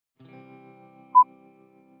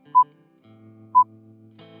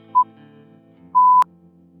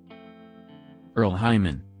Earle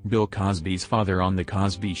Hyman, Bill Cosby's father on The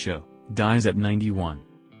Cosby Show, dies at 91.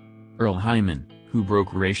 Earle Hyman, who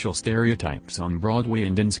broke racial stereotypes on Broadway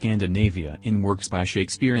and in Scandinavia in works by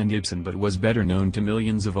Shakespeare and Ibsen but was better known to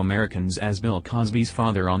millions of Americans as Bill Cosby's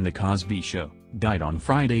father on The Cosby Show, died on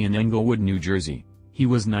Friday in Englewood, New Jersey. He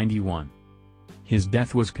was 91. His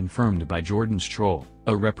death was confirmed by Jordan Stroll,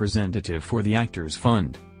 a representative for the Actors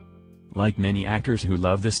Fund. Like many actors who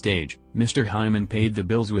love the stage, Mr. Hyman paid the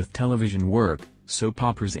bills with television work, soap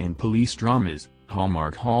operas and police dramas,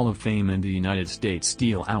 Hallmark Hall of Fame and the United States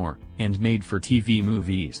Steel Hour, and made-for-TV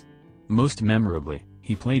movies. Most memorably,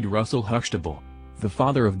 he played Russell Huxtable, the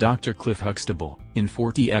father of Dr. Cliff Huxtable, in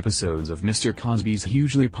 40 episodes of Mr. Cosby's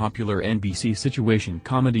hugely popular NBC situation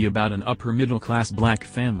comedy about an upper-middle-class black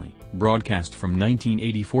family, broadcast from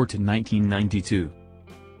 1984 to 1992.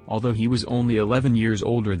 Although he was only 11 years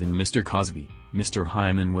older than Mr. Cosby, Mr.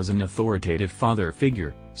 Hyman was an authoritative father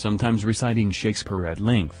figure, sometimes reciting Shakespeare at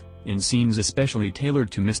length, in scenes especially tailored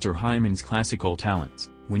to Mr. Hyman's classical talents,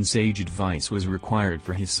 when sage advice was required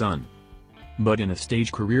for his son. But in a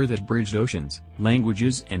stage career that bridged oceans,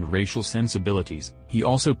 languages and racial sensibilities, he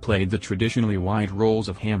also played the traditionally white roles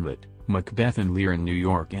of Hamlet, Macbeth and Lear in New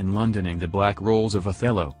York and London, and the black roles of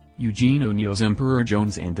Othello, Eugene O'Neill's Emperor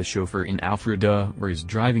Jones, and the chauffeur in Alfred Dury's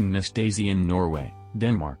Driving Miss Daisy in Norway,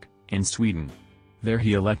 Denmark, and Sweden. There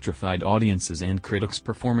he electrified audiences and critics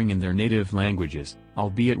performing in their native languages,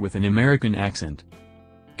 albeit with an American accent.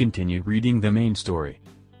 Continue reading the main story.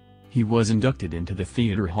 He was inducted into the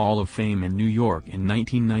Theatre Hall of Fame in New York in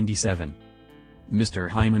 1997. Mr.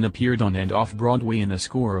 Hyman appeared on and off Broadway in a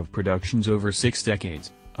score of productions over 6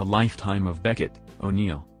 decades, a lifetime of Beckett,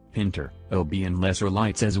 O'Neill, Pinter, O'B and lesser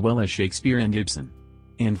lights, as well as Shakespeare and Ibsen.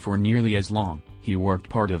 And for nearly as long, he worked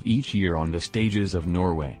part of each year on the stages of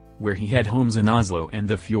Norway, where he had homes in Oslo and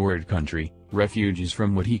the Fjord Country, refuges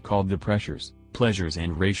from what he called the pressures, pleasures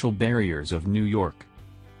and racial barriers of New York.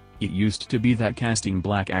 It used to be that casting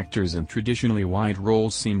black actors in traditionally white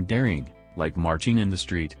roles seemed daring, like marching in the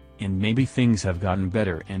street, and maybe things have gotten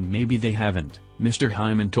better and maybe they haven't, Mr.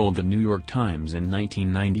 Hyman told the New York Times in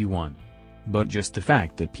 1991. But just the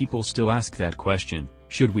fact that people still ask that question,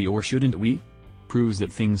 should we or shouldn't we, proves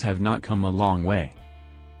that things have not come a long way.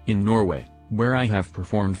 In Norway, where I have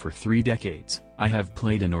performed for 3 decades, I have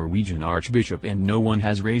played a Norwegian archbishop and no one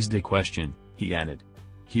has raised a question, he added.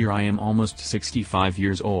 Here I am almost 65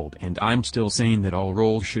 years old and I'm still saying that all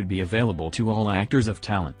roles should be available to all actors of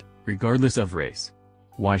talent, regardless of race.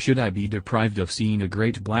 Why should I be deprived of seeing a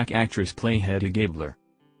great black actress play Hedda Gabler?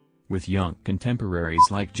 With young contemporaries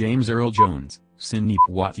like James Earl Jones, Sidney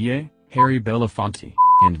Poitier, Harry Belafonte,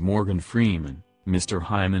 and Morgan Freeman, Mr.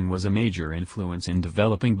 Hyman was a major influence in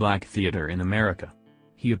developing black theater in America.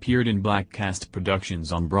 He appeared in black cast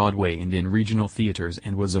productions on Broadway and in regional theaters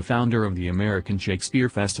and was a founder of the American Shakespeare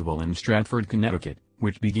Festival in Stratford, Connecticut,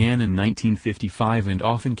 which began in 1955 and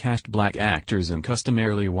often cast black actors in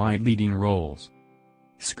customarily white leading roles.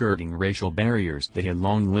 Skirting racial barriers that had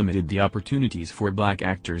long limited the opportunities for black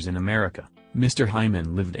actors in America, Mr.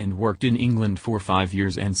 Hyman lived and worked in England for 5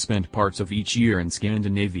 years and spent parts of each year in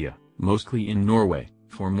Scandinavia, mostly in Norway,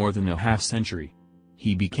 for more than a half-century.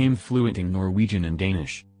 He became fluent in Norwegian and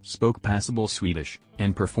Danish, spoke passable Swedish,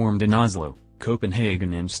 and performed in Oslo,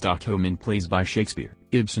 Copenhagen and Stockholm in plays by Shakespeare,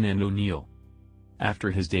 Ibsen and O'Neill.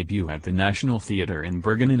 After his debut at the National Theatre in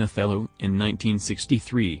Bergen in Othello in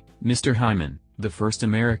 1963, Mr. Hyman, the first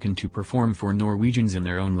American to perform for Norwegians in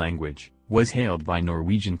their own language, was hailed by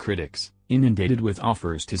Norwegian critics, inundated with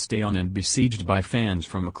offers to stay on and besieged by fans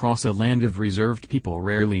from across a land of reserved people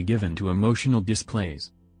rarely given to emotional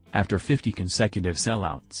displays. After 50 consecutive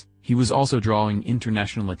sellouts, he was also drawing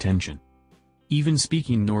international attention. Even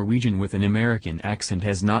speaking Norwegian with an American accent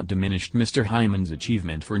has not diminished Mr. Hyman's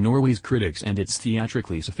achievement for Norway's critics and its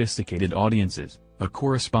theatrically sophisticated audiences, a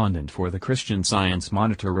correspondent for the Christian Science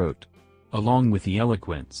Monitor wrote. Along with the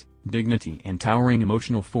eloquence, dignity and towering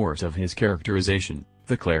emotional force of his characterization,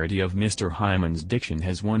 the clarity of Mr. Hyman's diction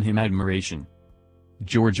has won him admiration.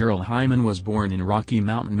 George Earle Hyman was born in Rocky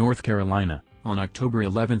Mount, North Carolina, on October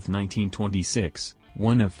 11, 1926,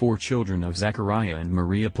 one of 4 children of Zachariah and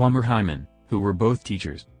Maria Plummer Hyman, who were both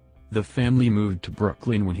teachers. The family moved to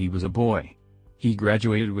Brooklyn when he was a boy. He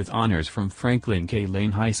graduated with honors from Franklin K.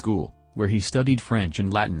 Lane High School, where he studied French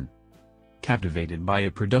and Latin. Captivated by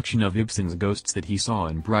a production of Ibsen's Ghosts that he saw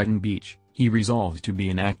in Brighton Beach, he resolved to be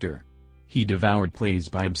an actor. He devoured plays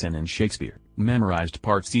by Ibsen and Shakespeare, memorized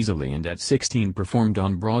parts easily, and at 16 performed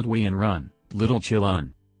on Broadway in Run, Little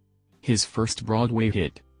Chillun. His first Broadway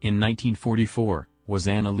hit, in 1944, was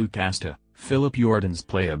Anna Lukasta, Philip Jordan's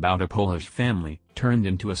play about a Polish family, turned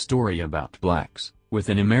into a story about blacks, with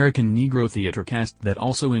an American Negro theater cast that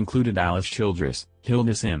also included Alice Childress,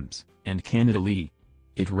 Hilda Sims, and Canada Lee.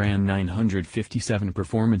 It ran 957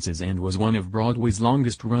 performances and was one of Broadway's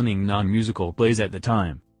longest-running non-musical plays at the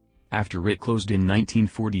time. After it closed in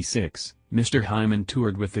 1946, Mr. Hyman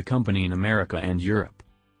toured with the company in America and Europe.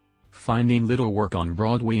 Finding little work on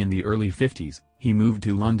Broadway in the early 50s, he moved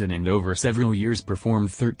to London and over several years performed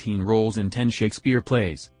 13 roles in 10 Shakespeare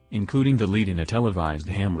plays, including the lead in a televised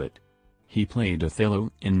Hamlet. He played Othello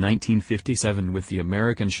in 1957 with the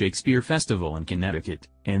American Shakespeare Festival in Connecticut,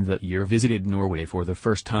 and that year visited Norway for the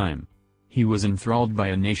first time. He was enthralled by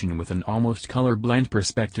a nation with an almost colorblind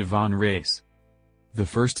perspective on race. "The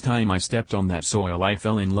first time I stepped on that soil I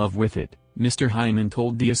fell in love with it," Mr. Hyman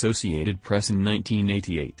told the Associated Press in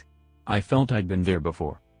 1988. "I felt I'd been there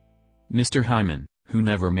before." Mr. Hyman, who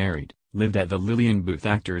never married, lived at the Lillian Booth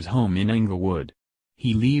Actors' Home in Englewood.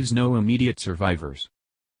 He leaves no immediate survivors.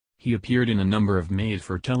 He appeared in a number of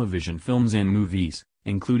made-for-television films and movies,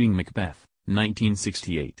 including Macbeth,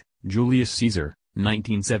 1968, Julius Caesar,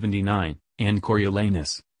 1979, and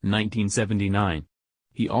Coriolanus, 1979.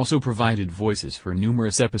 He also provided voices for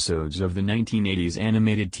numerous episodes of the 1980s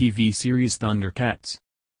animated TV series Thundercats.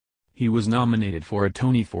 He was nominated for a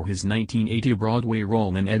Tony for his 1980 Broadway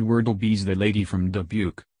role in Edward Albee's The Lady from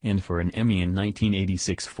Dubuque, and for an Emmy in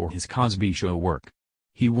 1986 for his Cosby Show work.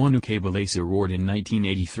 He won a Cable Ace Award in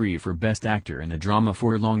 1983 for Best Actor in a Drama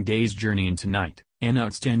for Long Day's Journey into Night, an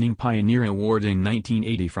Outstanding Pioneer Award in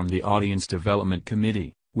 1980 from the Audience Development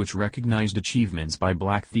Committee, which recognized achievements by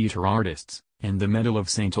black theater artists, and the Medal of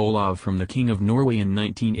St. Olav from the King of Norway in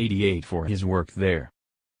 1988 for his work there.